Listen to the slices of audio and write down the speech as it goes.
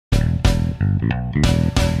Hello,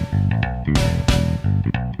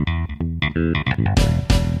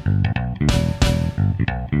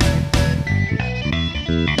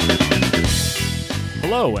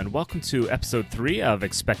 and welcome to episode 3 of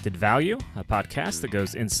Expected Value, a podcast that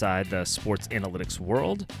goes inside the sports analytics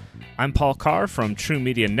world. I'm Paul Carr from True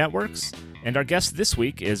Media Networks, and our guest this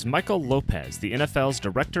week is Michael Lopez, the NFL's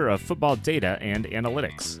Director of Football Data and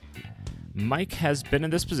Analytics. Mike has been in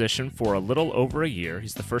this position for a little over a year.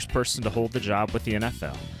 He's the first person to hold the job with the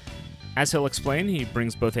NFL. As he'll explain, he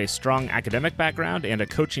brings both a strong academic background and a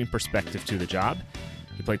coaching perspective to the job.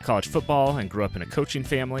 He played college football and grew up in a coaching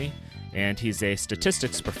family, and he's a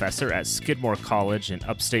statistics professor at Skidmore College in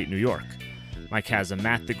upstate New York. Mike has a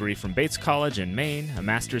math degree from Bates College in Maine, a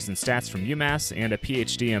master's in stats from UMass, and a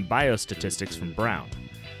PhD in biostatistics from Brown.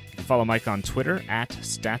 You can follow Mike on Twitter at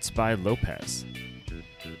StatsByLopez.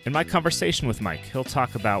 In my conversation with Mike, he'll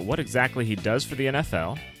talk about what exactly he does for the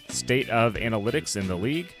NFL, state of analytics in the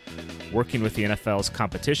league, working with the NFL's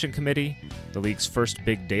competition committee, the league's first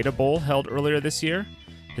big data bowl held earlier this year,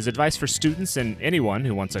 his advice for students and anyone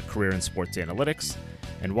who wants a career in sports analytics,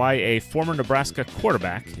 and why a former Nebraska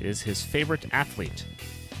quarterback is his favorite athlete.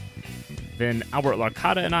 Then Albert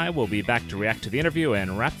Larcata and I will be back to react to the interview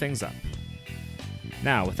and wrap things up.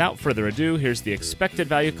 Now, without further ado, here's the Expected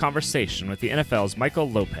Value conversation with the NFL's Michael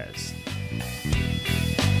Lopez.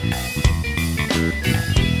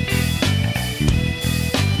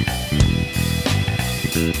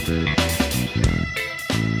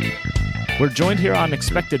 We're joined here on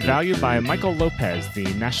Expected Value by Michael Lopez,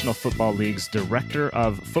 the National Football League's Director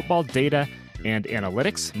of Football Data and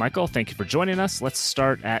Analytics. Michael, thank you for joining us. Let's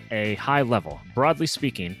start at a high level. Broadly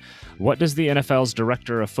speaking, what does the NFL's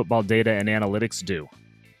Director of Football Data and Analytics do?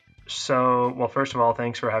 Well, first of all,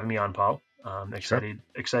 thanks for having me on, Paul.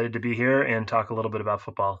 Excited to be here and talk a little bit about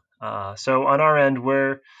football. So on our end,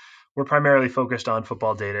 we're primarily focused on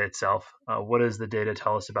football data itself. What does the data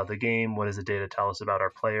tell us about the game? What does the data tell us about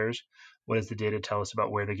our players? What does the data tell us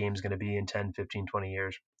about where the game is going to be in 10, 15, 20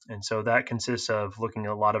 years? And so that consists of looking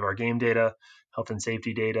at a lot of our game data, health and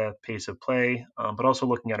safety data, pace of play, but also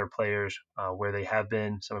looking at our players, where they have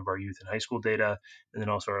been, some of our youth and high school data, and then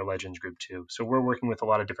also our Legends group too. So we're working with a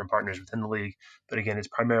lot of different partners within the league, but again, it's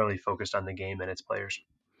primarily focused on the game and its players.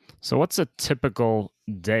 So what's a typical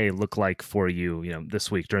day look like for you,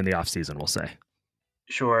 this week during the off season, we'll say?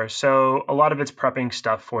 Sure. So a lot of it's prepping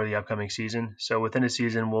stuff for the upcoming season. So within a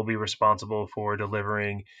season, we'll be responsible for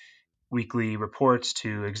delivering weekly reports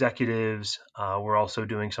to executives. We're also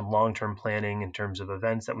doing some long-term planning in terms of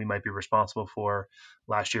events that we might be responsible for.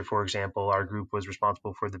 Last year, for example, our group was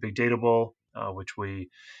responsible for the Big Data Bowl, which we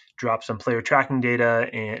dropped some player tracking data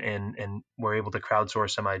and we're able to crowdsource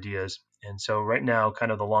some ideas. And so right now,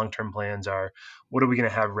 kind of the long-term plans are, what are we going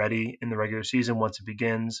to have ready in the regular season once it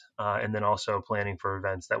begins? And then also planning for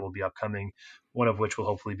events that will be upcoming, one of which will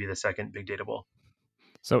hopefully be the second Big Data Bowl.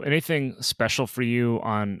 So anything special for you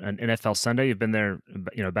on an NFL Sunday? You've been there,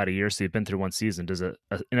 about a year, so you've been through one season. Does a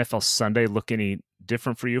NFL Sunday look any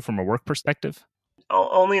different for you from a work perspective?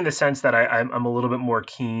 Only in the sense that I'm a little bit more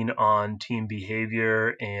keen on team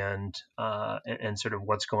behavior and sort of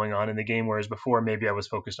what's going on in the game. Whereas before, maybe I was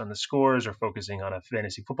focused on the scores or focusing on a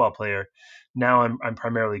fantasy football player. Now I'm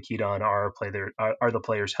primarily keyed on are the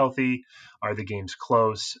players healthy? Are the games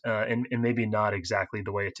close? And maybe not exactly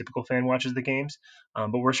the way a typical fan watches the games,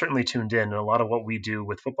 but we're certainly tuned in. And a lot of what we do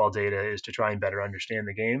with football data is to try and better understand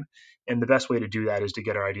the game. And the best way to do that is to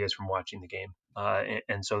get our ideas from watching the game.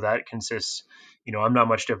 And so that consists, I'm not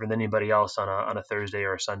much different than anybody else on a Thursday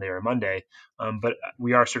or a Sunday or a Monday, but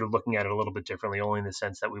we are sort of looking at it a little bit differently, only in the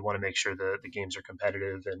sense that we want to make sure the games are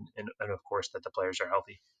competitive and of course that the players are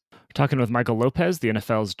healthy. Talking with Michael Lopez, the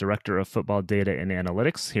NFL's Director of Football Data and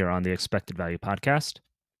Analytics, here on the Expected Value podcast.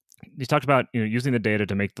 You talked about using the data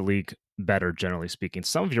to make the league better, generally speaking.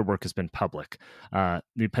 Some of your work has been public.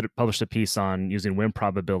 You published a piece on using win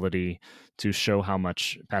probability to show how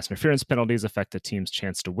much pass interference penalties affect a team's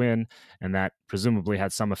chance to win, and that presumably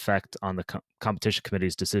had some effect on the competition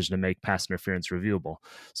committee's decision to make pass interference reviewable.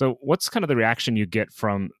 So what's kind of the reaction you get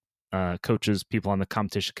from coaches, people on the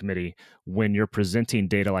competition committee, when you're presenting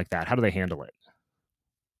data like that? How do they handle it?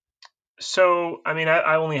 So,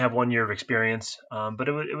 I only have 1 year of experience, but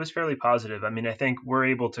it was fairly positive. I think we're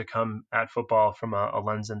able to come at football from a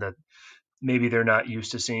lens that maybe they're not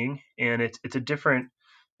used to seeing, and it's a different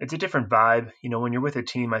vibe. When you're with a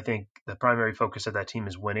team, I think the primary focus of that team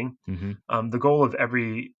is winning. Mm-hmm. The goal of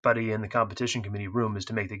everybody in the competition committee room is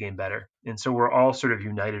to make the game better, and so we're all sort of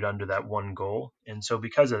united under that one goal. And so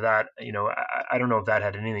because of that, I don't know if that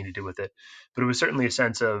had anything to do with it, but it was certainly a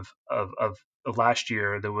sense of last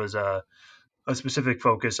year. There was a specific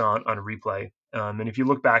focus on replay. And if you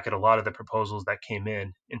look back at a lot of the proposals that came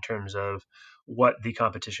in terms of what the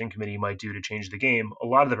competition committee might do to change the game, a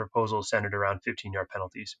lot of the proposals centered around 15-yard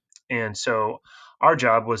penalties. And so our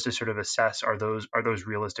job was to sort of assess, are those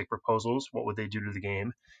realistic proposals? What would they do to the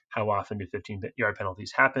game? How often do 15-yard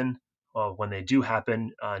penalties happen? Well, when they do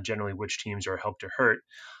happen, generally which teams are helped or hurt?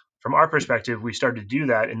 From our perspective, we started to do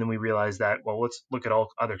that, and then we realized that, well, let's look at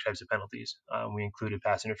all other types of penalties. We included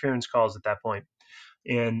pass interference calls at that point.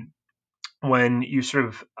 And when you sort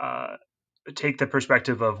of take the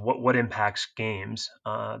perspective of what impacts games,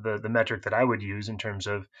 the metric that I would use in terms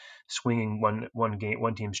of swinging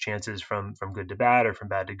one team's chances from good to bad, or from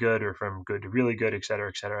bad to good, or from good to really good, et cetera,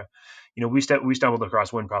 et cetera. We stumbled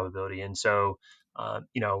across win probability, and so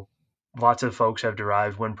lots of folks have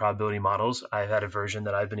derived win probability models. I've had a version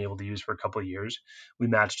that I've been able to use for a couple of years. We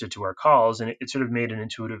matched it to our calls, and it sort of made an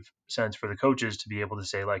intuitive sense for the coaches to be able to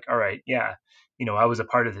say, like, all right, yeah, I was a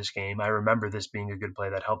part of this game. I remember this being a good play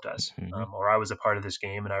that helped us. Or I was a part of this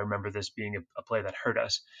game and I remember this being a play that hurt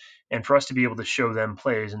us. And for us to be able to show them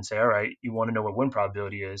plays and say, all right, you want to know what win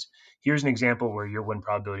probability is? Here's an example where your win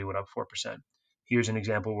probability went up 4%. Here's an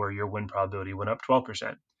example where your win probability went up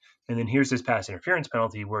 12%. And then here's this pass interference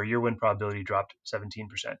penalty where your win probability dropped 17%.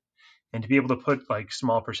 And to be able to put like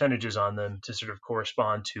small percentages on them to sort of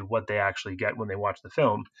correspond to what they actually get when they watch the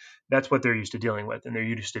film, that's what they're used to dealing with. And they're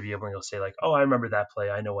used to be able to say, like, oh, I remember that play.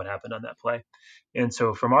 I know what happened on that play. And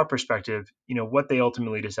so from our perspective, what they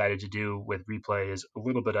ultimately decided to do with replay is a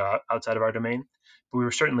little bit outside of our domain. But we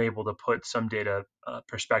were certainly able to put some data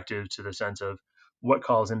perspective to the sense of what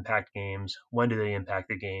calls impact games, when do they impact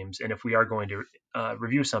the games, and if we are going to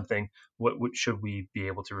review something, what should we be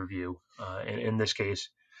able to review? And in this case,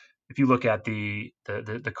 if you look at the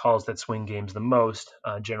calls that swing games the most,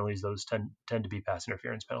 generally those tend to be pass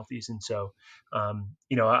interference penalties. And so,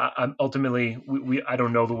 I'm ultimately I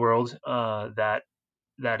don't know the world that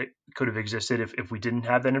it could have existed if we didn't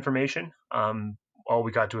have that information. All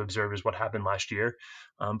we got to observe is what happened last year.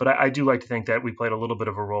 But I do like to think that we played a little bit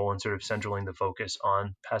of a role in sort of centraling the focus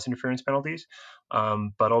on pass interference penalties.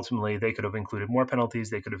 But ultimately, they could have included more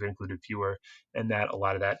penalties. They could have included fewer, and that a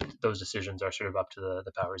lot of those decisions are sort of up to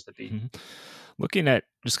the powers that be. Mm-hmm. Looking at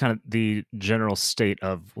just kind of the general state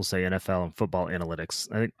of, we'll say, NFL and football analytics,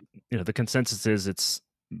 I think the consensus is it's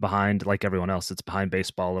behind, like everyone else, it's behind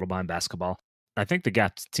baseball, a little behind basketball. I think the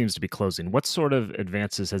gap seems to be closing. What sort of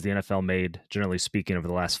advances has the NFL made, generally speaking, over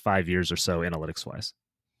the last 5 years or so, analytics-wise?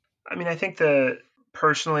 I mean, I think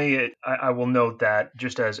personally, I will note that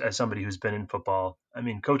just as somebody who's been in football, I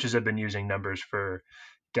mean, coaches have been using numbers for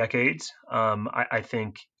decades. I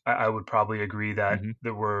think I would probably agree that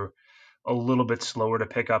there were a little bit slower to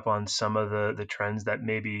pick up on some of the trends that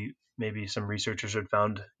maybe some researchers had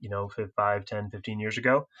found, 5, 10, 15 years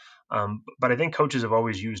ago. But I think coaches have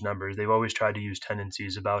always used numbers. They've always tried to use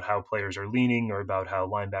tendencies about how players are leaning or about how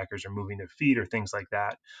linebackers are moving their feet or things like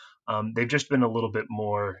that. They've just been a little bit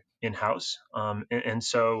more in-house. And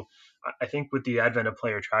so I think with the advent of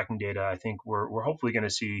player tracking data, I think we're hopefully going to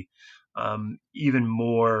see even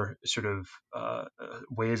more sort of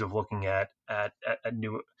ways of looking at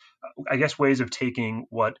new, I guess, ways of taking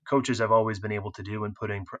what coaches have always been able to do and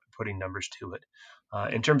putting numbers to it.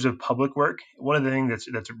 In terms of public work, one of the things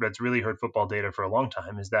that's really hurt football data for a long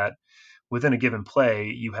time is that within a given play,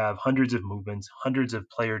 you have hundreds of movements, hundreds of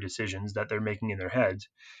player decisions that they're making in their heads.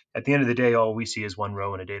 At the end of the day, all we see is one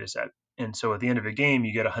row in a data set. And so at the end of a game,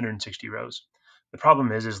 you get 160 rows. The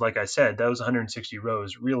problem is like I said, those 160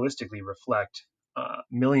 rows realistically reflect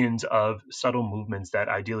millions of subtle movements that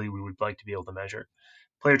ideally we would like to be able to measure.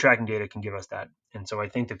 Player tracking data can give us that. And so I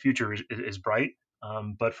think the future is bright.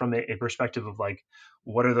 But from a perspective of like,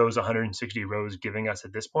 what are those 160 rows giving us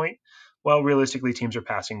at this point? Well, realistically, teams are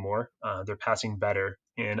passing more. They're passing better.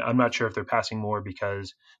 And I'm not sure if they're passing more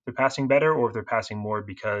because they're passing better or if they're passing more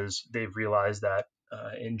because they've realized that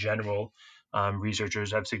in general,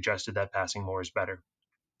 researchers have suggested that passing more is better.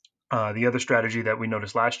 The other strategy that we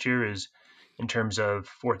noticed last year is in terms of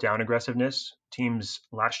fourth down aggressiveness. Teams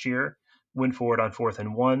last year went forward on 4th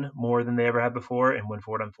and 1 more than they ever had before and went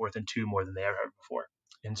forward on 4th and 2 more than they ever had before.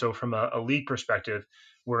 And so from a league perspective,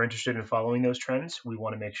 we're interested in following those trends. We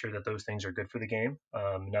want to make sure that those things are good for the game.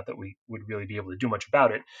 Not that we would really be able to do much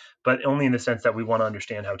about it, but only in the sense that we want to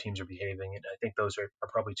understand how teams are behaving. And I think those are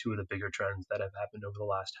probably two of the bigger trends that have happened over the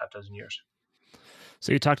last half dozen years.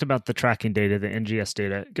 So you talked about the tracking data, the NGS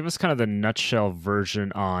data. Give us kind of the nutshell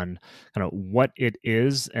version on kind of what it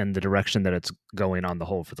is and the direction that it's going on the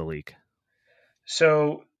whole for the league.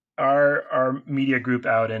 So our media group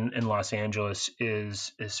out in Los Angeles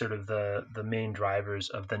is sort of the main drivers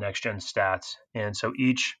of the next gen stats. And so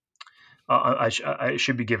each I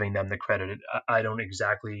should be giving them the credit. I don't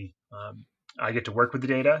exactly. I get to work with the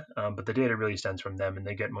data, but the data really stems from them, and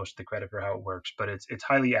they get most of the credit for how it works. But it's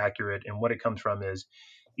highly accurate, and what it comes from is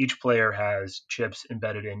each player has chips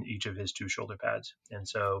embedded in each of his two shoulder pads, and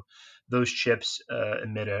so those chips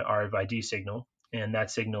emit a RFID signal, and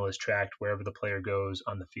that signal is tracked wherever the player goes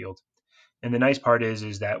on the field. And the nice part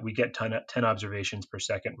is that we get 10 observations per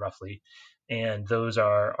second roughly, and those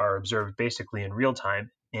are observed basically in real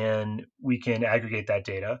time. And we can aggregate that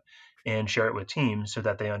data and share it with teams so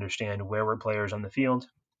that they understand where were players on the field,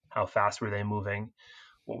 how fast were they moving,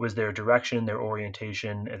 what was their direction, their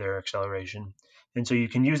orientation, their acceleration. And so you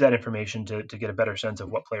can use that information to get a better sense of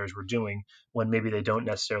what players were doing when maybe they don't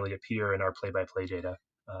necessarily appear in our play-by-play data.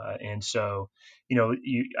 And so,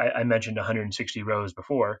 I mentioned 160 rows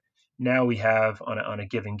before. Now we have on a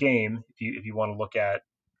given game, if you want to look at,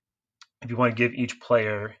 if you want to give each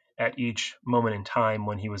player at each moment in time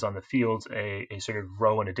when he was on the field a sort of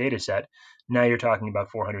row in a data set, now you're talking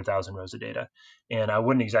about 400,000 rows of data. And I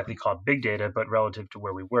wouldn't exactly call it big data, but relative to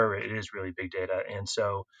where we were, it is really big data. And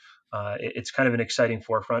so it's kind of an exciting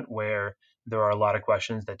forefront where there are a lot of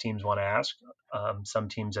questions that teams want to ask. Some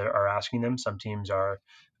teams are asking them, some teams are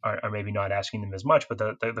maybe not asking them as much, but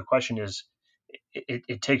the question is,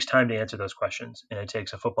 it takes time to answer those questions, and it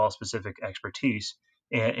takes a football specific expertise,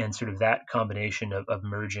 and sort of that combination of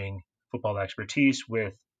merging football expertise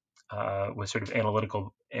with sort of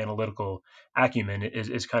analytical acumen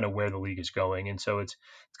is kind of where the league is going. And so it's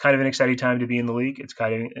kind of an exciting time to be in the league. It's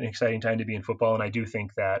kind of an exciting time to be in football, and I do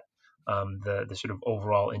think that the sort of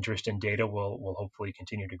overall interest in data will hopefully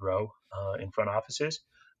continue to grow in front offices.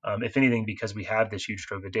 If anything, because we have this huge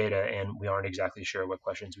trove of data and we aren't exactly sure what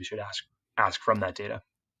questions we should ask from that data.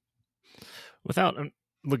 Without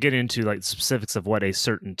getting into like specifics of what a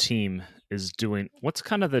certain team is doing, what's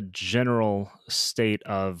kind of the general state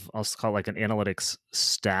of, I'll call it like an analytics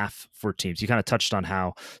staff for teams? You kind of touched on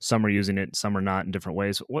how some are using it, some are not in different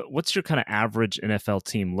ways. What's your kind of average NFL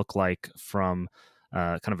team look like from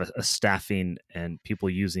kind of a staffing and people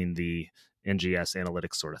using the NGS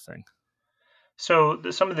analytics sort of thing? So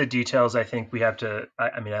some of the details, I think we have to,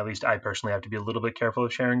 I mean, at least I personally have to be a little bit careful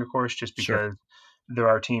of sharing, of course, just Sure. because there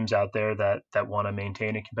are teams out there that want to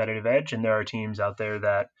maintain a competitive edge, and there are teams out there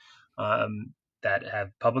that have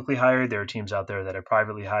publicly hired. There are teams out there that are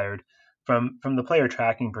privately hired. From the player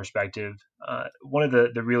tracking perspective, one of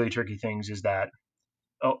the really tricky things is that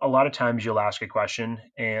a lot of times you'll ask a question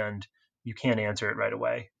and you can't answer it right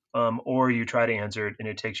away, or you try to answer it and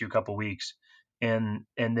it takes you a couple weeks, and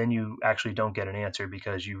then you actually don't get an answer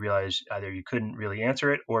because you realize either you couldn't really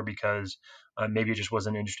answer it or because maybe it just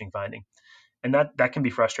wasn't an interesting finding, and that can be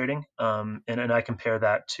frustrating. And I compare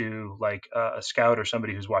that to like a scout or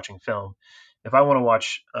somebody who's watching film. If I want to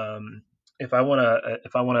watch, if I want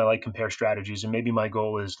to like compare strategies, and maybe my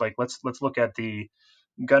goal is like let's look at the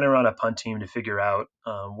gunner on a punt team to figure out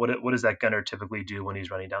what does that gunner typically do when he's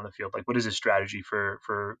running down the field? Like what is his strategy for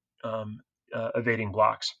evading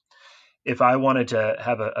blocks? If I wanted to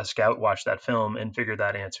have a scout watch that film and figure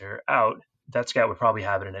that answer out, that scout would probably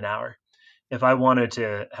have it in an hour. If I wanted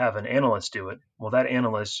to have an analyst do it, well, that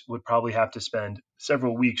analyst would probably have to spend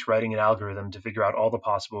several weeks writing an algorithm to figure out all the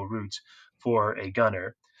possible routes for a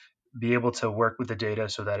gunner, be able to work with the data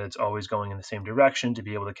so that it's always going in the same direction, to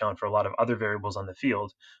be able to account for a lot of other variables on the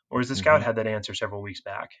field, whereas the scout Mm-hmm. had that answer several weeks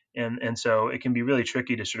back. And so it can be really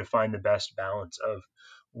tricky to sort of find the best balance of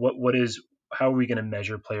what is, how are we going to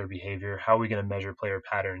measure player behavior, how are we going to measure player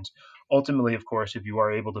patterns. Ultimately, of course, if you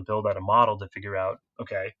are able to build out a model to figure out,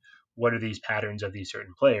 okay, what are these patterns of these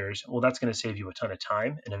certain players, well, that's going to save you a ton of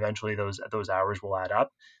time, and eventually those hours will add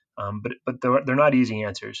up. But they're not easy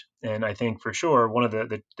answers. And I think for sure one of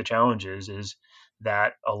the challenges is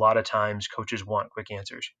that a lot of times coaches want quick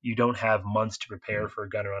answers. You don't have months to prepare for a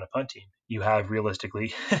gunner on a punt team. You have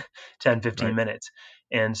realistically 10, 15 Right. minutes.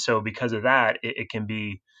 And so because of that, it can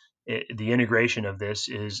be, the integration of this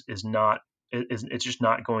is not, it's just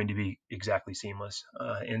not going to be exactly seamless.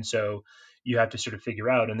 And so you have to sort of figure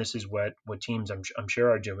out, and this is what teams I'm sure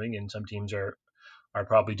are doing, and some teams are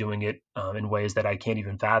probably doing it in ways that I can't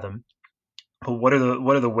even fathom. But what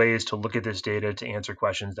are the ways to look at this data to answer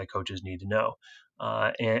questions that coaches need to know,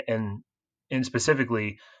 and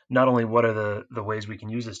specifically, not only what are the ways we can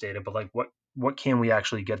use this data, but like what can we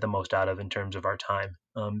actually get the most out of in terms of our time?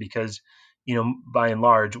 Because by and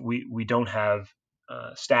large, we don't have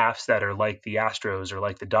staffs that are like the Astros or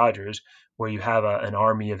like the Dodgers, where you have an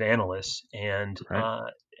army of analysts,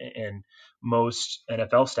 Right. and most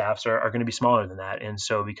NFL staffs are going to be smaller than that. And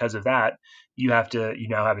so because of that, you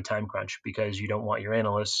now have a time crunch because you don't want your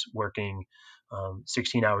analysts working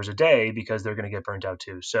 16 hours a day because they're going to get burnt out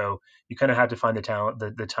too. So you kind of have to find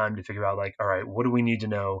the time to figure out like, all right, what do we need to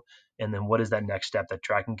know? And then what is that next step that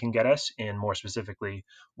tracking can get us? And more specifically,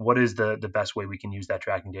 what is the best way we can use that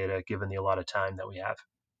tracking data given the allotted time that we have?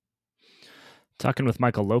 Talking with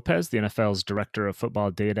Michael Lopez, the NFL's Director of Football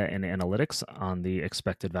Data and Analytics on the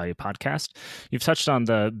Expected Value podcast. You've touched on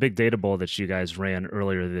the big data bowl that you guys ran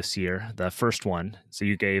earlier this year, the first one. So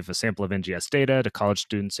you gave a sample of NGS data to college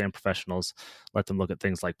students and professionals, let them look at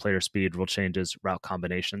things like player speed, rule changes, route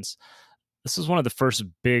combinations. This is one of the first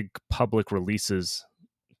big public releases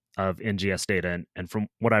of NGS data. And from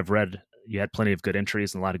what I've read, you had plenty of good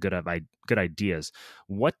entries and a lot of good ideas.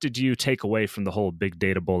 What did you take away from the whole big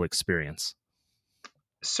data bowl experience?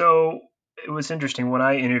 So it was interesting when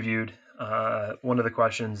I interviewed. One of the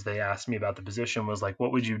questions they asked me about the position was like,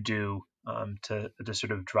 "What would you do to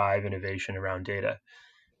sort of drive innovation around data?"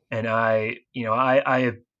 And I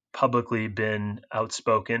have publicly been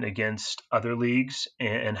outspoken against other leagues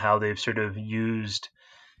and how they've sort of used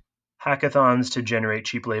hackathons to generate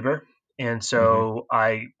cheap labor. And Mm-hmm. so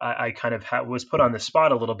I kind of was put on the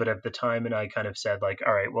spot a little bit at the time, and I kind of said like,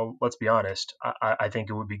 all right, well, let's be honest. I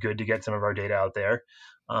think it would be good to get some of our data out there.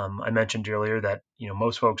 I mentioned earlier that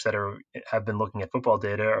most folks that have been looking at football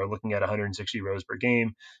data are looking at 160 rows per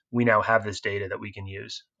game. We now have this data that we can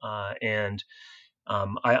use, and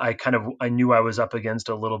I knew I was up against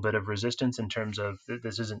a little bit of resistance in terms of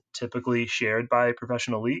this isn't typically shared by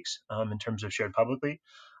professional leagues in terms of shared publicly.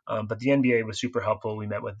 But the NBA was super helpful. We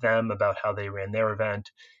met with them about how they ran their event,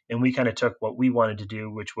 and we kind of took what we wanted to do,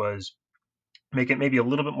 which was make it maybe a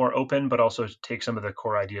little bit more open, but also take some of the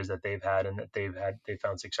core ideas that they've had and that they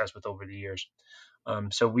found success with over the years.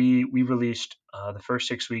 So we released the first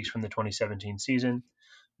 6 weeks from the 2017 season.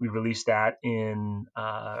 We released that in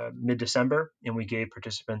mid December, and we gave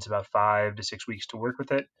participants about 5 to 6 weeks to work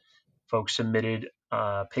with it. Folks submitted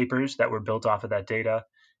papers that were built off of that data.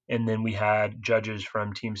 And then we had judges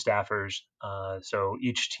from team staffers. So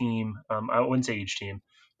each team, I wouldn't say each team,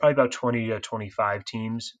 probably about 20 to 25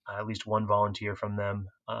 teams, at least one volunteer from them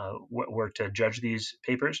worked to judge these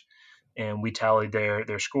papers. And we tallied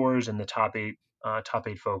their scores, and the top eight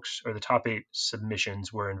folks or the top eight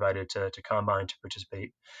submissions were invited to combine to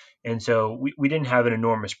participate. And so we didn't have an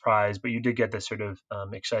enormous prize, but you did get this sort of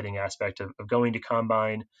exciting aspect of going to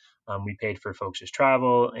combine. We paid for folks'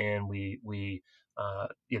 travel, and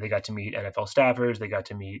they got to meet NFL staffers. They got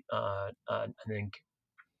to meet I think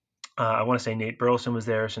I want to say Nate Burleson was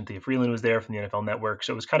there, Cynthia Freeland was there from the NFL Network.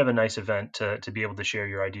 So it was kind of a nice event to be able to share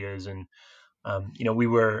your ideas. And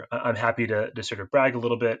I'm happy to sort of brag a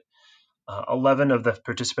little bit. 11 of the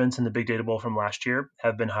participants in the Big Data Bowl from last year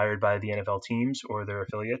have been hired by the NFL teams or their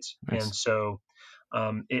affiliates, and Nice. so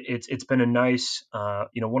it's been a nice.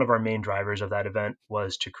 One of our main drivers of that event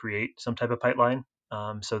was to create some type of pipeline,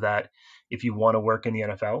 so that if you want to work in the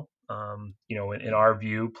NFL, in our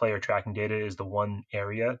view, player tracking data is the one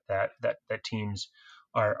area that teams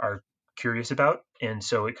are curious about, and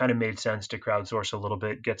so it kind of made sense to crowdsource a little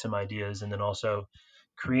bit, get some ideas, and then also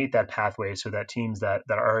create that pathway so that teams that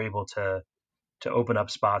are able to open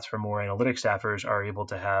up spots for more analytics staffers are able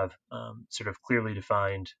to have sort of clearly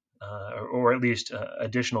defined or at least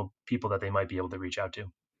additional people that they might be able to reach out to.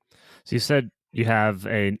 So you said you have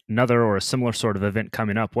another or a similar sort of event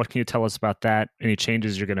coming up. What can you tell us about that? Any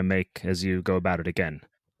changes you're going to make as you go about it again?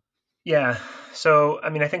 Yeah. So, I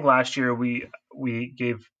mean, I think last year we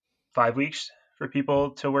gave 5 weeks for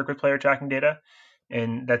people to work with player tracking data,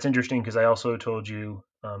 and that's interesting because I also told you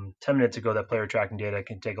 10 minutes ago that player tracking data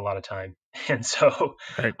can take a lot of time, and so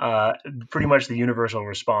Right. uh, pretty much the universal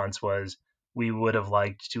response was we would have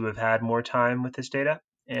liked to have had more time with this data,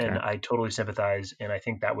 and Okay. I totally sympathize, and I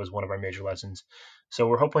think that was one of our major lessons. So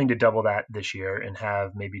we're hoping to double that this year and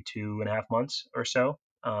have maybe 2.5 months or so.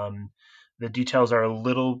 The details are a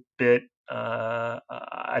little bit,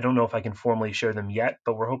 I don't know if I can formally share them yet,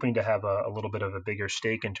 but we're hoping to have a little bit of a bigger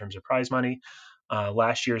stake in terms of prize money.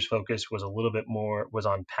 Last year's focus was a little bit more was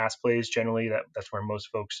on pass plays generally. That's where most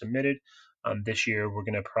folks submitted. This year we're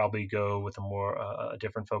going to probably go with a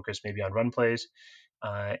different focus, maybe on run plays.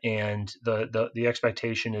 And the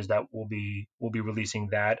expectation is that we'll be releasing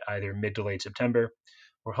that either mid to late September.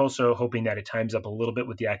 We're also hoping that it times up a little bit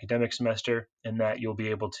with the academic semester, and that you'll be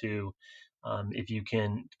able to, if you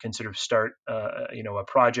can sort of start, a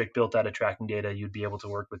project built out of tracking data, you'd be able to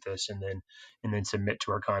work with this and then submit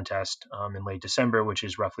to our contest in late December, which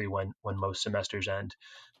is roughly when most semesters end.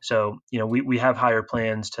 So we have higher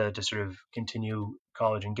plans to sort of continue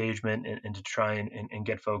college engagement and to try and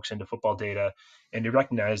get folks into football data and to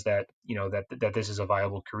recognize that that this is a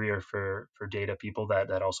viable career for data people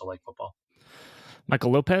that also like football.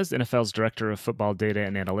 Michael Lopez, NFL's Director of Football Data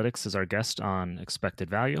and Analytics, is our guest on Expected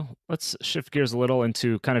Value. Let's shift gears a little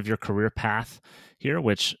into kind of your career path here,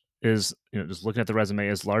 which is, just looking at the resume,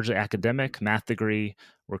 is largely academic, math degree,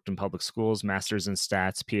 worked in public schools, master's in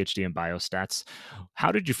stats, PhD in biostats.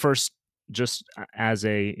 How did you first, just as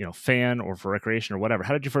a fan or for recreation or whatever,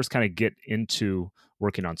 how did you first kind of get into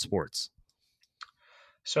working on sports?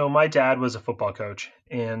 So my dad was a football coach,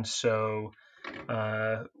 and so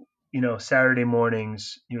uh, Saturday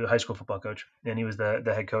mornings he was a high school football coach, and he was the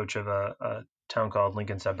head coach of a town called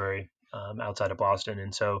Lincoln Sudbury, outside of Boston.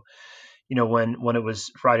 And so when it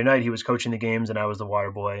was Friday night, he was coaching the games and I was the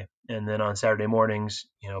water boy. And then on Saturday mornings,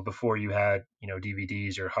 before you had,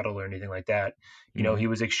 DVDs or Huddle or anything like that, Mm, he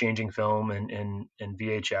was exchanging film and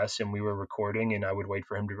VHS and we were recording and I would wait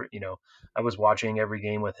for him to, I was watching every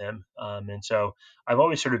game with him. And so I've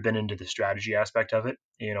always sort of been into the strategy aspect of it.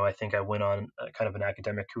 I think I went on kind of an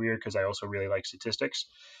academic career because I also really like statistics.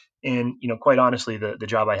 And, quite honestly, the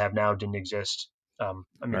job I have now didn't exist. I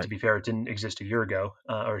mean, to right. be fair, it didn't exist a year ago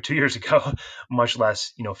or 2 years ago, much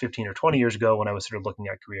less, 15 or 20 years ago when I was sort of looking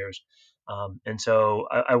at careers. And so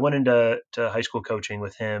I went into high school coaching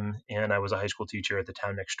with him, and I was a high school teacher at the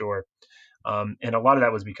town next door. And a lot of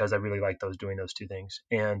that was because I really liked doing those two things.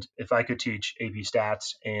 And if I could teach AP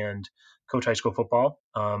stats and coach high school football,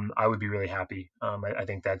 I would be really happy. I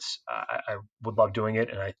think I would love doing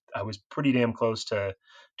it. And I was pretty damn close to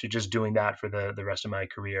just doing that for the rest of my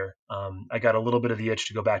career. I got a little bit of the itch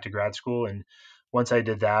to go back to grad school. And once I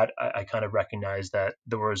did that, I kind of recognized that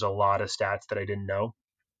there was a lot of stats that I didn't know,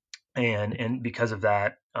 and because of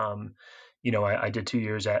that, I did 2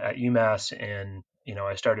 years at UMass, and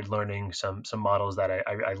I started learning some models that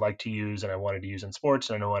I like to use and I wanted to use in sports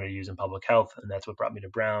and I wanted to use in public health, and that's what brought me to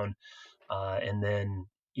Brown. And then,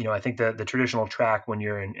 I think the traditional track when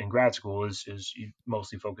you're in grad school is you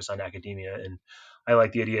mostly focus on academia. And I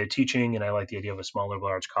like the idea of teaching and I like the idea of a small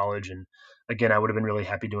liberal arts college. And again, I would have been really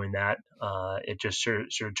happy doing that. It just sort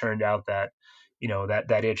of turned out that,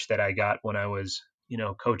 that itch that I got when I was,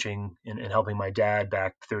 coaching and helping my dad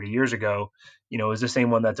back 30 years ago, is the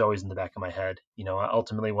same one that's always in the back of my head.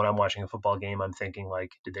 Ultimately, when I'm watching a football game, I'm thinking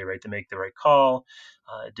like, did they make the right call?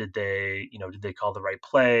 Did they call the right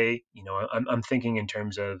play? I'm thinking in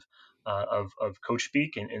terms of coach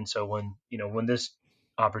speak, and so when this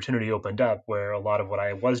opportunity opened up, where a lot of what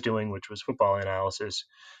I was doing, which was football analysis,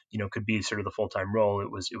 could be sort of the full time role, it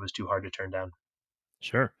was too hard to turn down.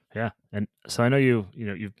 Sure. Yeah. And so I know you've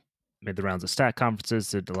made the rounds of stat conferences,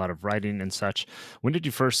 did a lot of writing and such. When did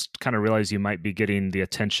you first kind of realize you might be getting the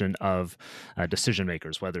attention of decision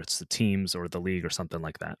makers, whether it's the teams or the league or something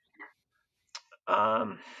like that?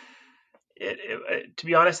 Um, to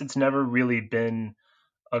be honest, it's never really been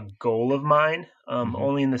a goal of mine. Hmm.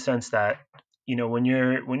 Only in the sense that when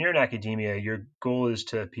you're in academia, your goal is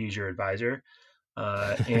to appease your advisor,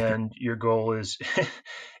 and your goal is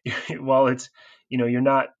while it's you're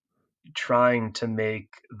not trying to make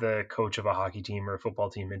the coach of a hockey team or a football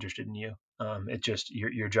team interested in you. It just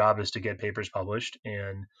your job is to get papers published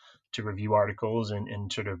and to review articles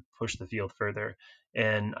and sort of push the field further.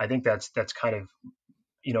 And I think that's kind of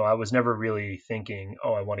I was never really thinking,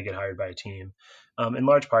 oh, I want to get hired by a team. In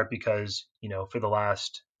large part because, for the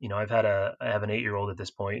last, I have an 8-year-old at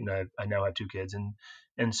this point, and I now have two kids,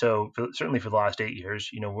 and so certainly for the last 8 years,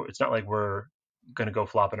 it's not like we're going to go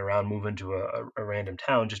flopping around, move into a random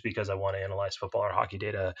town just because I want to analyze football or hockey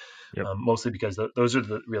data. Yep. Mostly because those are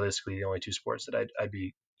realistically the only two sports that I'd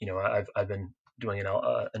be, I've been doing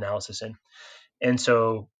analysis in. And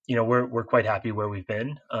so we're quite happy where we've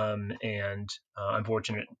been, and I'm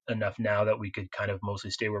fortunate enough now that we could kind of mostly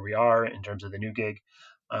stay where we are in terms of the new gig.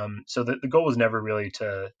 So the goal was never really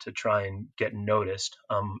to try and get noticed,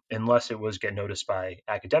 unless it was get noticed by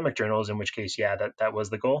academic journals, in which case, yeah, that was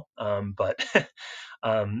the goal. But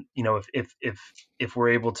if we're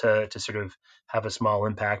able to sort of have a small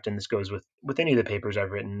impact, and this goes with any of the papers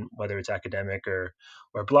I've written, whether it's academic or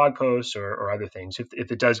blog posts or other things,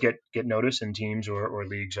 if it does get noticed and teams or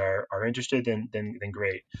leagues are interested, then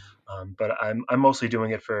great. But I'm mostly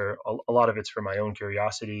doing it for a lot of it's for my own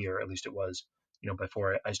curiosity, or at least it was,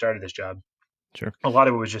 before I started this job. Sure. A lot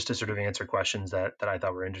of it was just to sort of answer questions that I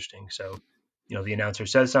thought were interesting. So, the announcer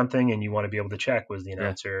says something and you want to be able to check, was the Yeah.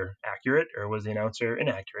 announcer accurate or was the announcer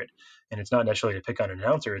inaccurate? And it's not necessarily to pick on an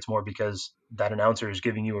announcer. It's more because that announcer is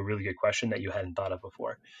giving you a really good question that you hadn't thought of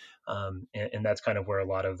before. And that's kind of where a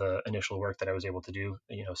lot of the initial work that I was able to do,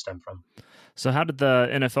 stem from. So how did the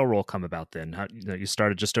NFL role come about then? You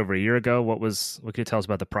started just over a year ago. What can you tell us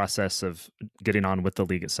about the process of getting on with the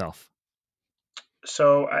league itself?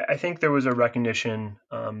 So I think there was a recognition.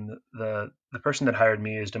 The person that hired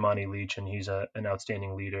me is Damani Leach, and he's an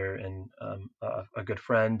outstanding leader and a good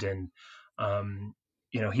friend. And um,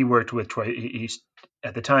 he worked with Troy. He's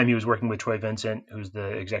at the time he was working with Troy Vincent, who's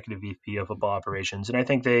the executive VP of football operations. And I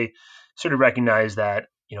think they sort of recognize that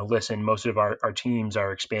listen, most of our teams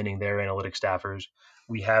are expanding their analytics staffers.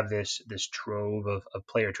 We have this trove of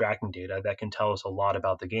player tracking data that can tell us a lot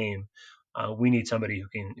about the game. We need somebody who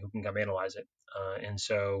can come analyze it. And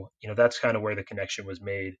so, that's kind of where the connection was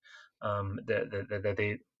made.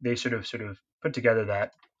 That they sort of put together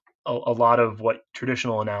that a lot of what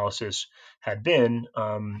traditional analysis had been,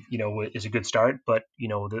 is a good start, but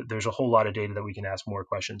there's a whole lot of data that we can ask more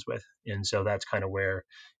questions with, and so that's kind of where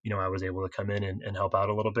I was able to come in and help out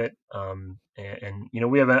a little bit.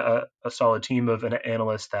 We have a solid team of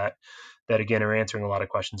analysts that again are answering a lot of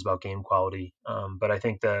questions about game quality. But I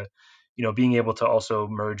think being able to also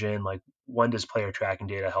merge in, like, when does player tracking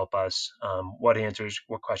data help us? What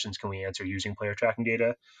questions can we answer using player tracking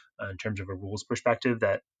data in terms of a rules perspective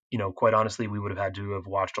that, quite honestly, we would have had to have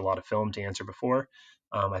watched a lot of film to answer before.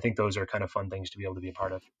 I think those are kind of fun things to be able to be a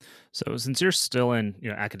part of. So since you're still in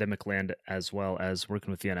academic land as well as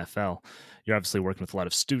working with the NFL, you're obviously working with a lot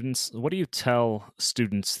of students. What do you tell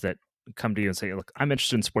students that come to you and say, "Look, I'm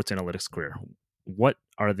interested in sports analytics career"? What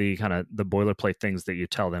are the kind of the boilerplate things that you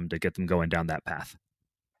tell them to get them going down that path?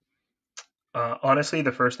 Honestly,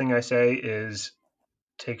 the first thing I say is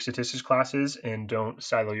take statistics classes and don't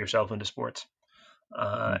silo yourself into sports.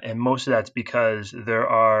 Mm. And most of that's because there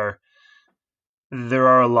are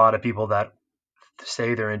a lot of people that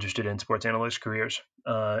say they're interested in sports analyst careers,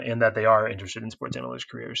 and that they are interested in sports analyst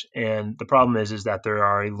careers. And the problem is that there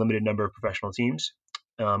are a limited number of professional teams,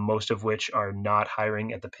 most of which are not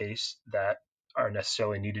hiring at the pace that are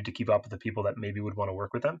necessarily needed to keep up with the people that maybe would want to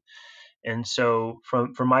work with them. And so,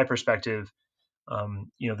 from my perspective,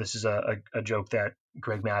 this is a joke that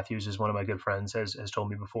Greg Matthews is one of my good friends has told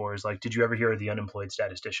me before, is like, did you ever hear of the unemployed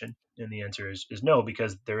statistician? And the answer is no,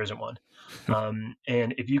 because there isn't one.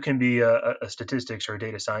 And if you can be a statistics or a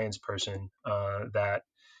data science person that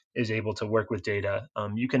is able to work with data,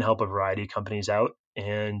 you can help a variety of companies out,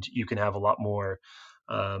 and you can have a lot more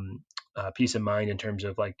peace of mind in terms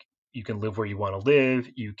of, like, you can live where you want to live,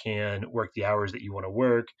 you can work the hours that you want to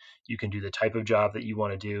work, you can do the type of job that you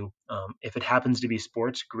want to do. If it happens to be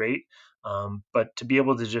sports, great. But to be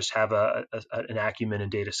able to just have an acumen in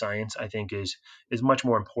data science, I think is much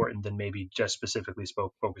more important than maybe just specifically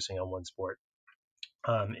focusing on one sport.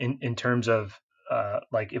 In terms of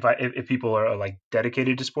like, if people are like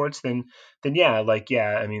dedicated to sports, then yeah, like,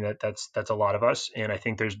 yeah, I mean, that's a lot of us, and I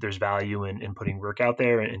think there's value in putting work out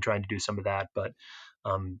there and trying to do some of that. But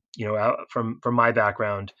from my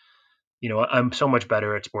background, I'm so much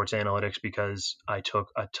better at sports analytics because I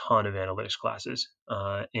took a ton of analytics classes,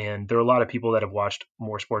 and there are a lot of people that have watched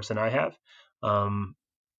more sports than I have. Um,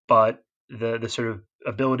 but the sort of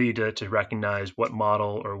ability to recognize what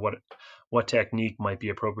model or what technique might be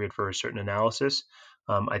appropriate for a certain analysis,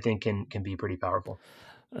 I think can be pretty powerful.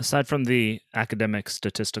 Aside from the academic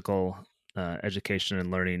statistical education and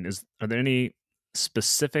learning, are there any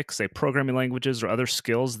specific, say, programming languages or other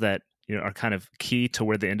skills that are kind of key to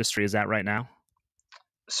where the industry is at right now?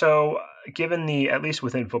 So, given at least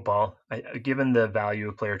within football, given the value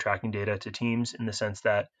of player tracking data to teams, in the sense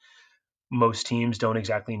that most teams don't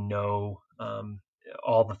exactly know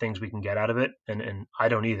all the things we can get out of it, and I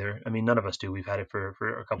don't either. I mean, none of us do. We've had it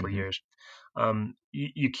for a couple of Hmm. years.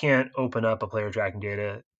 You can't open up a player tracking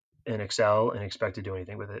data in Excel and expect to do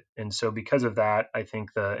anything with it. And so, because of that, I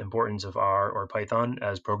think the importance of R or Python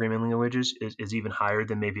as programming languages is even higher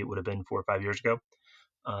than maybe it would have been 4 or 5 years ago.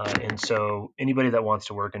 And so, anybody that wants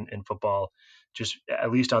to work in football, just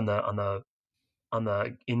at least on the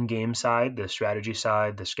in-game side, the strategy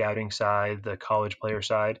side, the scouting side, the college player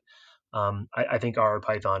side, I think R or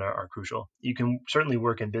Python are crucial. You can certainly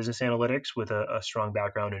work in business analytics with a strong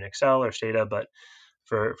background in Excel or Stata, but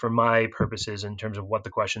for my purposes, in terms of what the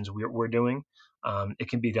questions we're doing, it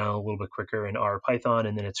can be done a little bit quicker in R or Python,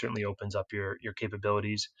 and then it certainly opens up your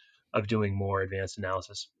capabilities of doing more advanced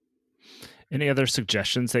analysis. Any other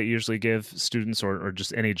suggestions that you usually give students or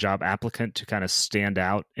just any job applicant to kind of stand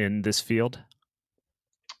out in this field?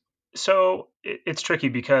 So it's tricky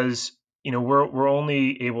because we're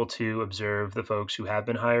only able to observe the folks who have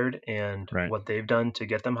been hired and Right. what they've done to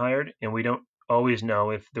get them hired, and we don't always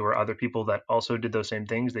know if there were other people that also did those same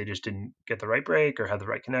things. They just didn't get the right break or have the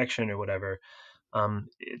right connection or whatever.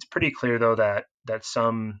 It's pretty clear though that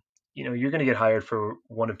some you're going to get hired for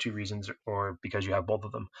one of two reasons, or because you have both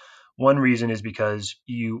of them. One reason is because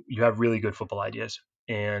you have really good football ideas,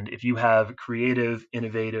 and if you have creative,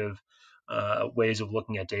 innovative, ways of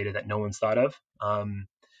looking at data that no one's thought of,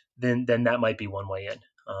 then that might be one way in.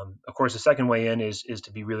 Of course, the second way in is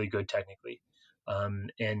to be really good technically,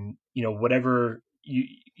 and whatever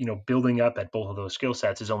building up at both of those skill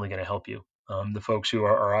sets is only going to help you. The folks who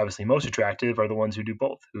are obviously most attractive are the ones who do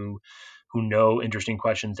both, who know interesting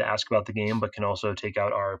questions to ask about the game, but can also take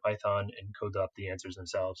out R or Python and code up the answers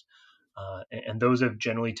themselves. And those have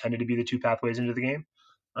generally tended to be the two pathways into the game.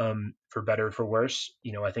 For better or for worse,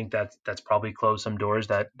 I think that's probably closed some doors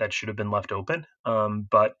that should have been left open.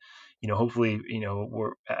 But hopefully,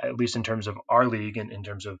 we're, at least in terms of our league and in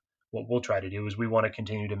terms of what we'll try to do, is we want to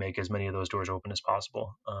continue to make as many of those doors open as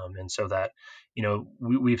possible. And so that,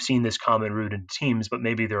 we've seen this common route in teams, but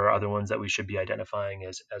maybe there are other ones that we should be identifying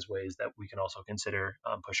as ways that we can also consider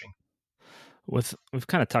pushing. We've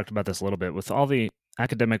kind of talked about this a little bit with all the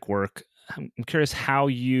academic work. I'm curious how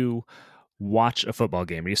you watch a football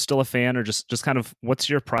game. Are you still a fan, or just kind of what's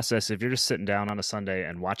your process if you're just sitting down on a Sunday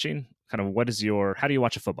and watching? Kind of how do you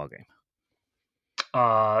watch a football game?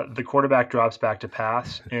 The quarterback drops back to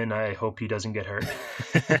pass, and I hope he doesn't get hurt.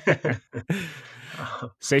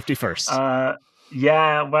 Safety first.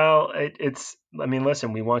 Yeah, well, I mean,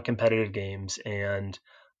 listen, we want competitive games, and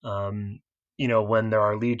when there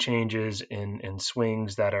are lead changes and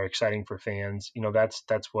swings that are exciting for fans,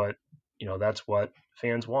 that's what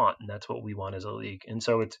fans want, and that's what we want as a league. And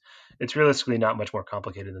so it's realistically not much more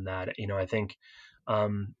complicated than that. I think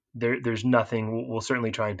there's nothing. We'll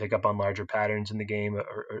certainly try and pick up on larger patterns in the game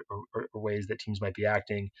or ways that teams might be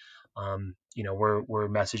acting. We're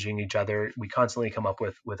messaging each other. We constantly come up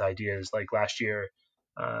with ideas. Like last year,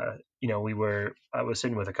 I was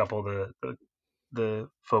sitting with a couple of the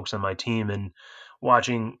folks on my team and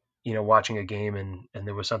watching a game, and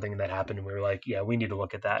there was something that happened, and we were like, yeah, we need to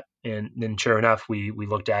look at that. And then sure enough, we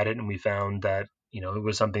looked at it and we found that it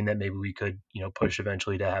was something that maybe we could push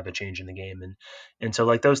eventually to have a change in the game. And so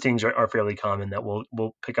like those things are fairly common that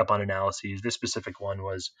we'll pick up on analyses. This specific one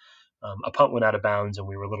was a punt went out of bounds, and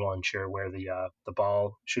we were a little unsure where the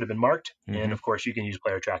ball should have been marked. Mm-hmm. And of course, you can use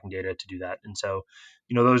player tracking data to do that. And so,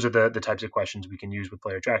 those are the types of questions we can use with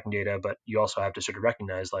player tracking data. But you also have to sort of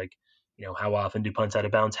recognize, like, how often do punts out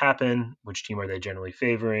of bounds happen? Which team are they generally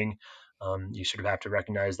favoring? You sort of have to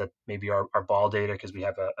recognize that maybe our ball data, because we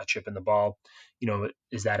have a chip in the ball,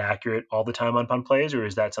 is that accurate all the time on punt plays, or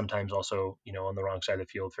is that sometimes also, on the wrong side of the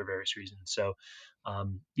field for various reasons? So,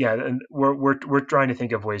 and we're trying to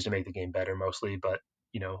think of ways to make the game better mostly, but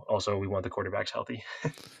also we want the quarterbacks healthy.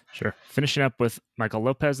 Sure. Finishing up with Michael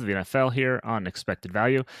Lopez of the NFL here on Expected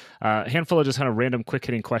Value. A handful of just kind of random quick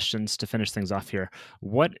hitting questions to finish things off here.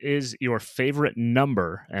 What is your favorite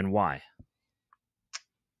number and why?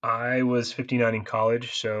 I was 59 in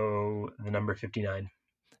college, so the number 59.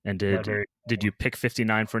 And did you pick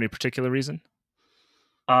 59 for any particular reason?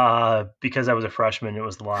 Because I was a freshman, it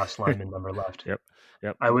was the last lineman number left.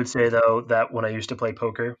 Yep. I would say though that when I used to play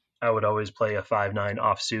poker, I would always play a 5-9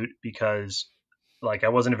 offsuit because, like, I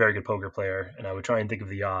wasn't a very good poker player, and I would try and think of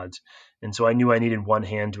the odds. And so I knew I needed one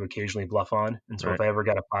hand to occasionally bluff on. And so if I ever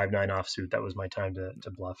got a 5-9 offsuit, that was my time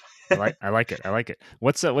to bluff. I like it.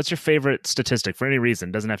 What's your favorite statistic for any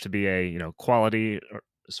reason? Doesn't have to be a quality or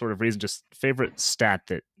sort of reason. Just favorite stat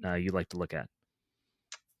that you like to look at.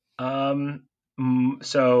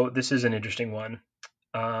 So this is an interesting one.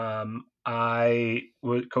 I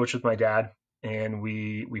was coached with my dad, and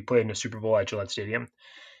we played in a Super Bowl at Gillette Stadium,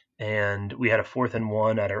 and we had a 4th and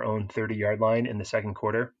 1 at our own 30-yard line in the second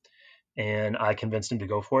quarter, and I convinced him to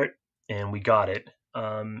go for it, and we got it.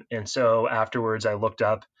 And so afterwards, I looked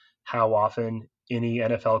up how often any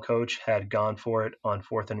NFL coach had gone for it on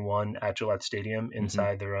 4th and 1 at Gillette Stadium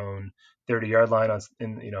inside their own 30-yard line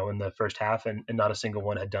in the first half, and not a single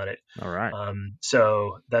one had done it. All right.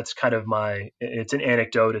 So that's kind of it's an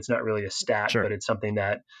anecdote. It's not really a stat, sure. But it's something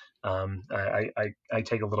that I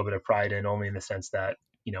take a little bit of pride in, only in the sense that,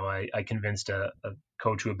 I convinced a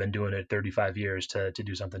coach who had been doing it 35 years to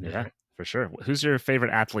do something different. Yeah, for sure. Who's your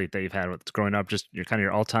favorite athlete that you've had growing up? Just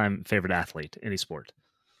your all-time favorite athlete, any sport?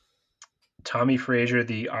 Tommy Frazier,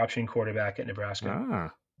 the option quarterback at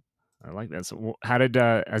Nebraska. I like that. So how did,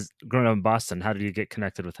 as growing up in Boston, how did you get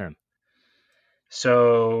connected with him?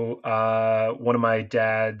 So one of my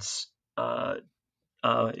dad's,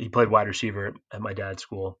 he played wide receiver at my dad's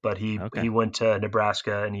school, but he went to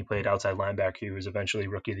Nebraska and he played outside linebacker. He was eventually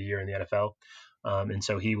Rookie of the Year in the NFL. And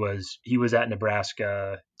so he was at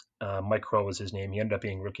Nebraska. Mike Crow was his name. He ended up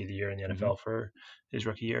being Rookie of the Year in the NFL for his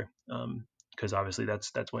rookie year. because obviously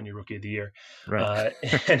that's when you're rookie of the year. Right.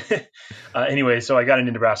 And anyway, so I got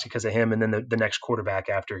into Nebraska because of him. And then the next quarterback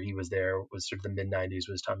after he was there was sort of the mid 90s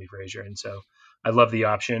was Tommy Frazier. And so I loved the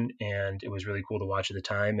option, and it was really cool to watch at the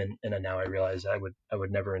time. And now I realize I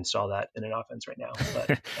would never install that in an offense right now.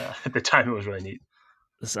 But at the time, it was really neat.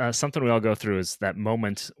 Something we all go through is that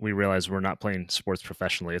moment we realize we're not playing sports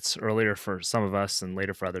professionally. It's earlier for some of us and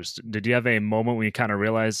later for others. Did you have a moment when you kind of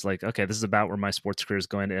realized, like, okay, this is about where my sports career is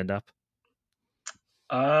going to end up?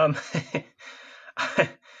 I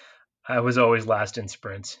was always last in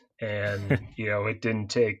sprints, and it didn't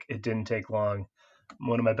take long.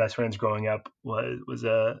 One of my best friends growing up was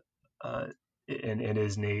and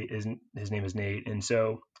his name is Nate. And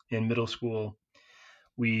so in middle school,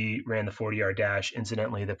 we ran the 40-yard dash.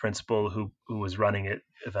 Incidentally, the principal who was running it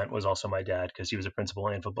event was also my dad, because he was a principal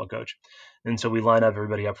and football coach. And so we line up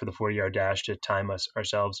everybody up for the 40-yard dash to time us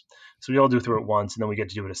ourselves. So we all do through it once, and then we get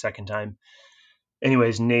to do it a second time.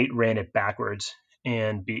 Anyways, Nate ran it backwards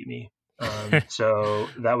and beat me. So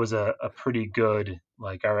that was a pretty good,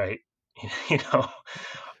 like, all right,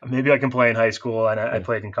 maybe I can play in high school, and I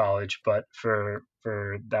played in college, but for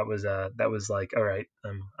that was like, all right,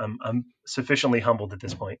 I'm sufficiently humbled at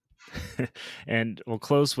this point. And we'll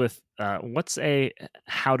close with what's a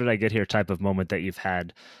how did I get here type of moment that you've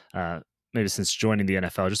had maybe since joining the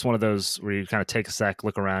NFL? Just one of those where you kind of take a sec,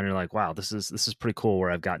 look around, and you're like, wow, this is pretty cool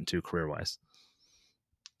where I've gotten to career wise.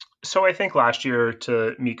 So I think last year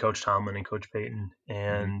to meet Coach Tomlin and Coach Payton,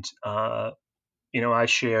 and I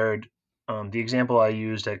shared the example I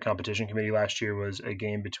used at competition committee last year was a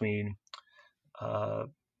game between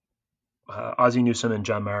Ozzie Newsome and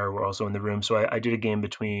John Mara were also in the room. So I did a game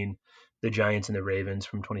between the Giants and the Ravens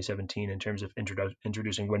from 2017 in terms of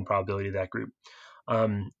introducing win probability to that group.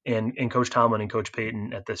 And Coach Tomlin and Coach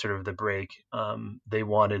Payton at the sort of the break, they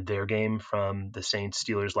wanted their game from the Saints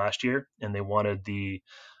Steelers last year, and they wanted they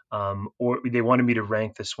wanted me to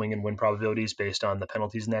rank the swing and win probabilities based on the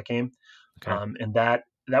penalties in that game. Okay. And that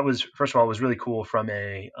was, first of all, it was really cool from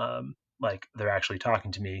a like they're actually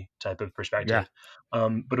talking to me type of perspective. Yeah.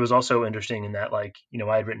 But it was also interesting in that, like,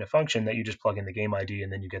 I had written a function that you just plug in the game ID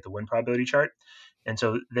and then you get the win probability chart. And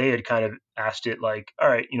so they had kind of asked it like, all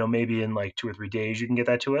right, maybe in like 2 or 3 days you can get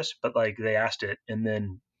that to us. But like they asked it, and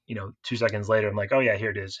then 2 seconds later, I'm like, oh yeah,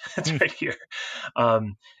 here it is. It's right here.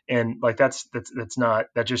 And like, that's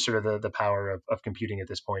just sort of the power of computing at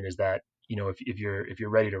this point, is that, if you're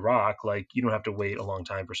ready to rock, like, you don't have to wait a long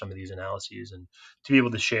time for some of these analyses, and to be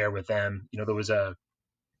able to share with them, there was there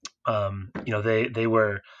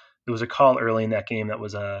was a call early in that game that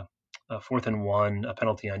was a 4th and 1, a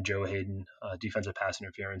penalty on Joe Hayden, defensive pass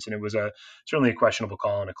interference. And it was certainly a questionable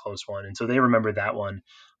call and a close one. And so they remembered that one.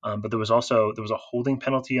 But there was a holding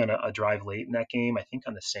penalty on a drive late in that game, I think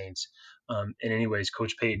on the Saints. And anyways,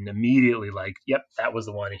 Coach Payton immediately, like, yep, that was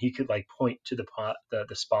the one. And he could like point to the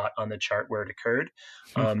spot on the chart where it occurred.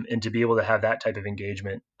 And to be able to have that type of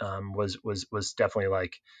engagement was definitely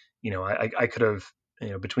like, I could have,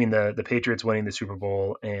 between the Patriots winning the Super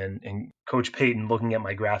Bowl and Coach Payton looking at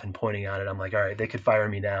my graph and pointing at it, I'm like, all right, they could fire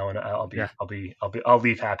me now, and I'll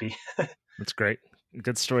leave happy. That's great.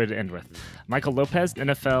 Good story to end with. Michael Lopez,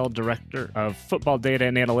 NFL Director of Football Data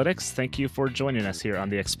and Analytics. Thank you for joining us here on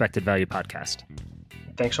the Expected Value Podcast.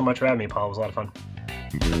 Thanks so much for having me, Paul. It was a lot of fun.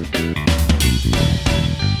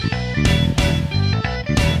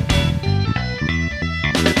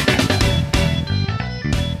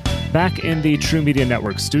 Back in the True Media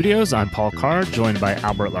Network studios, I'm Paul Carr, joined by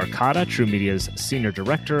Albert Larcata, True Media's Senior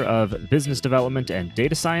Director of Business Development and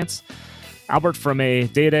Data Science. Albert, from a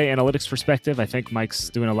data analytics perspective, I think Mike's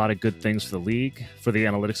doing a lot of good things for the league, for the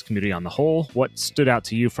analytics community on the whole. What stood out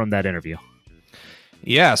to you from that interview?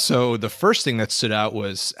 Yeah, so the first thing that stood out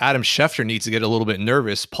was Adam Schefter needs to get a little bit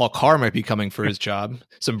nervous. Paul Carr might be coming for his job.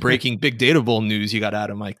 Some breaking Big Data Bowl news you got out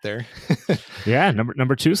of Mike there. Yeah,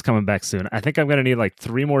 number 2 is coming back soon. I think I'm going to need like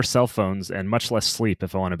 3 more cell phones and much less sleep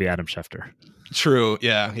if I want to be Adam Schefter. True.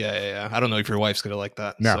 Yeah. I don't know if your wife's going to like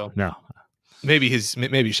that. No. Maybe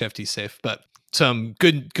Shefty's safe, but some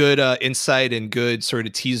good insight and good sort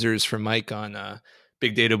of teasers from Mike on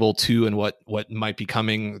Big Data Bowl 2 and what might be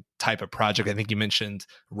coming type of project. I think you mentioned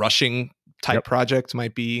rushing type project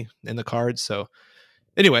might be in the cards. So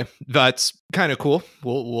anyway, that's kind of cool.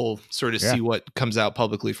 We'll sort of see what comes out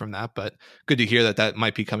publicly from that, but good to hear that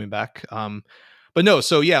might be coming back. But no,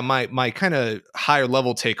 so yeah, my kind of higher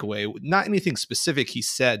level takeaway, not anything specific he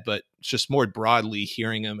said, but just more broadly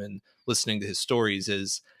hearing him and listening to his stories,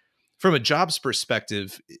 is from a jobs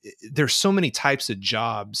perspective, there's so many types of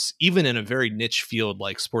jobs, even in a very niche field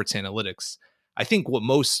like sports analytics. I think what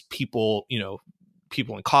most people,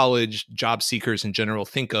 people in college, job seekers in general,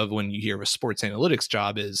 think of when you hear of a sports analytics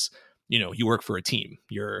job is, you work for a team.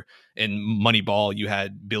 You're in Moneyball, you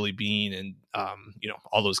had Billy Bean and,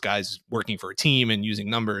 all those guys working for a team and using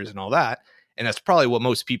numbers and all that. And that's probably what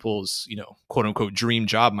most people's, quote unquote dream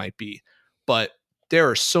job might be. But there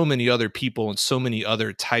are so many other people and so many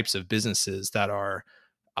other types of businesses that are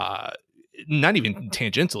not even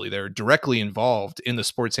tangentially, they're directly involved in the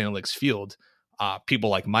sports analytics field. People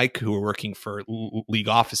like Mike, who are working for league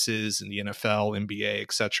offices in the NFL, NBA,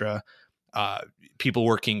 etc. People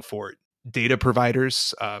working for data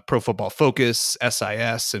providers, Pro Football Focus,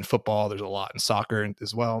 SIS, and football. There's a lot in soccer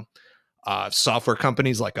as well. Software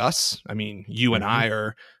companies like us. I mean, you and I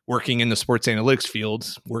are working in the sports analytics field,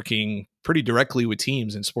 working pretty directly with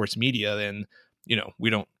teams in sports media. And, we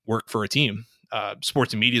don't work for a team.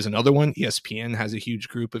 Sports and media is another one. ESPN has a huge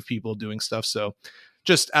group of people doing stuff. So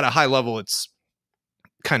just at a high level, it's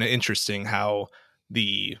kind of interesting how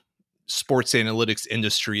the sports analytics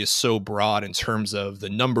industry is so broad in terms of the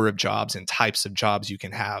number of jobs and types of jobs you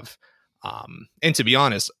can have. And to be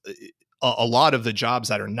honest, a lot of the jobs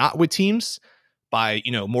that are not with teams by,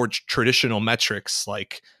 more traditional metrics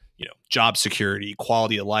like, job security,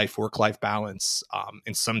 quality of life, work-life balance,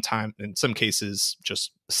 in some cases,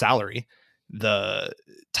 just salary, the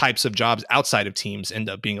types of jobs outside of teams end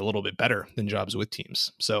up being a little bit better than jobs with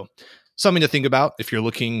teams. So something to think about if you're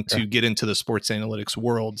looking to get into the sports analytics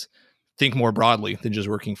world. Think more broadly than just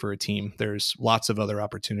working for a team. There's lots of other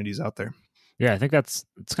opportunities out there. Yeah, I think it's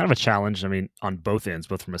kind of a challenge. I mean, on both ends,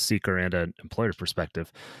 both from a seeker and an employer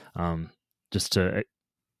perspective, just to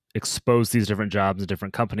expose these different jobs and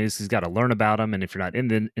different companies. He's got to learn about them. And if you're not in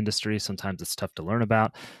the industry, sometimes it's tough to learn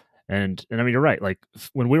about. And I mean, you're right. Like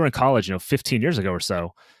when we were in college, 15 years ago or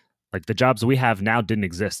so, like the jobs we have now didn't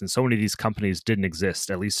exist. And so many of these companies didn't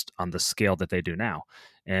exist, at least on the scale that they do now.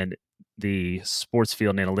 And the sports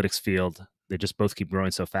field and analytics field, they just both keep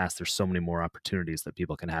growing so fast. There's so many more opportunities that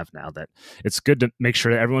people can have now that it's good to make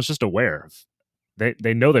sure that everyone's just aware of.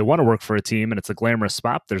 They know they want to work for a team and it's a glamorous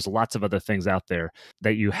spot. There's lots of other things out there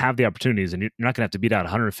that you have the opportunities, and you're not going to have to beat out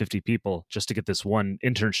 150 people just to get this one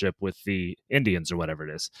internship with the Indians or whatever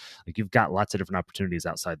it is. Like you've got lots of different opportunities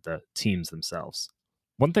outside the teams themselves.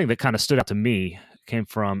 One thing that kind of stood out to me came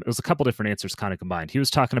from, it was a couple different answers kind of combined. He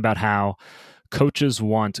was talking about how coaches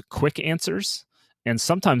want quick answers, and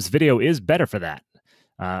sometimes video is better for that.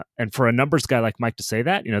 And for a numbers guy like Mike to say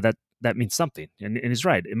that, that means something. And he's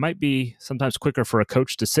right. It might be sometimes quicker for a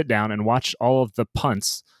coach to sit down and watch all of the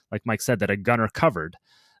punts, like Mike said, that a gunner covered,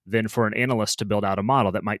 than for an analyst to build out a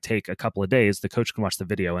model that might take a couple of days. The coach can watch the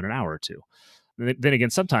video in an hour or two. Then again,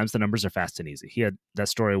 sometimes the numbers are fast and easy. He had that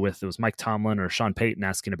story with, it was Mike Tomlin or Sean Payton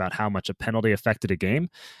asking about how much a penalty affected a game.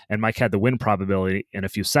 And Mike had the win probability in a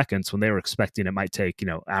few seconds when they were expecting it might take,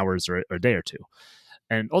 hours or a day or two.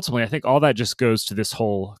 And ultimately, I think all that just goes to this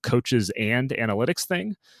whole coaches and analytics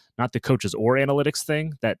thing, not the coaches or analytics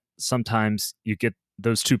thing, that sometimes you get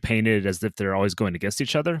those two painted as if they're always going against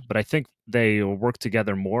each other. But I think they work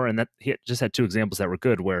together more. And that he just had two examples that were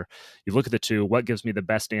good, where you look at the two, what gives me the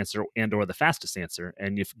best answer and or the fastest answer,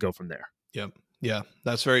 and you go from there. Yep. Yeah,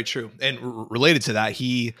 that's very true. And related to that,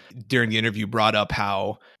 he, during the interview, brought up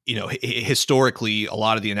how, historically, a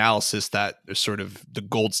lot of the analysis that is sort of the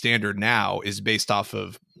gold standard now is based off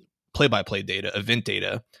of play-by-play data, event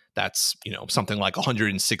data. That's, something like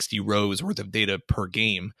 160 rows worth of data per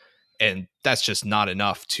game. And that's just not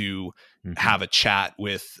enough to have a chat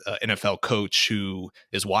with an NFL coach who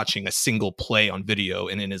is watching a single play on video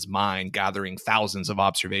and in his mind gathering thousands of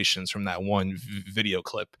observations from that one video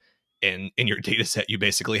clip. And in your data set, you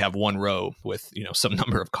basically have one row with, some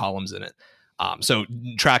number of columns in it. So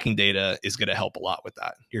tracking data is going to help a lot with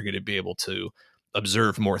that. You're going to be able to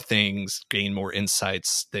observe more things, gain more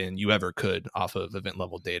insights than you ever could off of event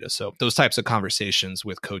level data. So those types of conversations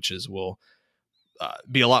with coaches will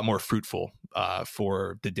be a lot more fruitful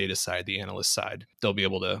for the data side, the analyst side. They'll be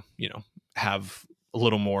able to, have a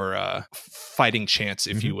little more fighting chance,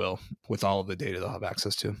 if you will, with all of the data they'll have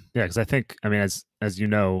access to. Yeah, because I think, as you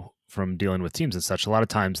know, from dealing with teams and such, a lot of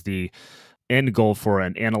times the end goal for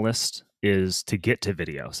an analyst is to get to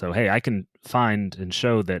video. So, hey, I can find and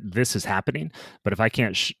show that this is happening, but if I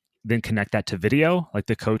can't then connect that to video, like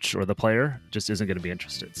the coach or the player just isn't going to be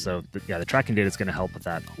interested. So, the tracking data is going to help with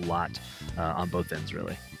that a lot on both ends,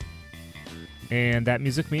 really. And that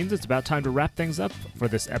music means it's about time to wrap things up for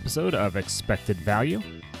this episode of Expected Value.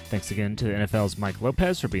 Thanks again to the NFL's Mike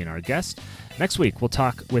Lopez for being our guest. Next week, we'll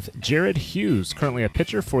talk with Jared Hughes, currently a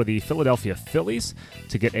pitcher for the Philadelphia Phillies,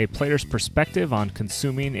 to get a player's perspective on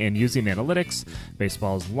consuming and using analytics,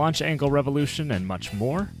 baseball's launch angle revolution, and much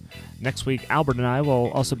more. Next week, Albert and I will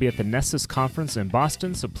also be at the Nessus Conference in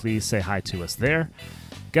Boston, so please say hi to us there.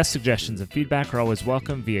 Guest suggestions and feedback are always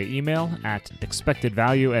welcome via email at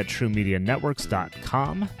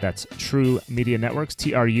expectedvalue@truemedianetworks.com. That's True Media Networks,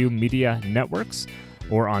 TRU Media Networks,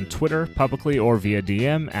 or on Twitter publicly or via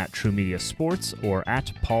DM at True Media Sports or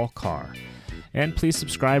at Paul Carr. And please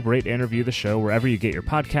subscribe, rate, and review the show wherever you get your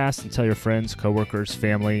podcasts, and tell your friends, coworkers,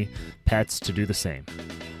 family, pets to do the same.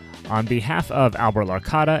 On behalf of Albert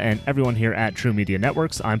Larcata and everyone here at True Media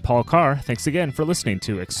Networks, I'm Paul Carr. Thanks again for listening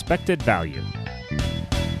to Expected Value.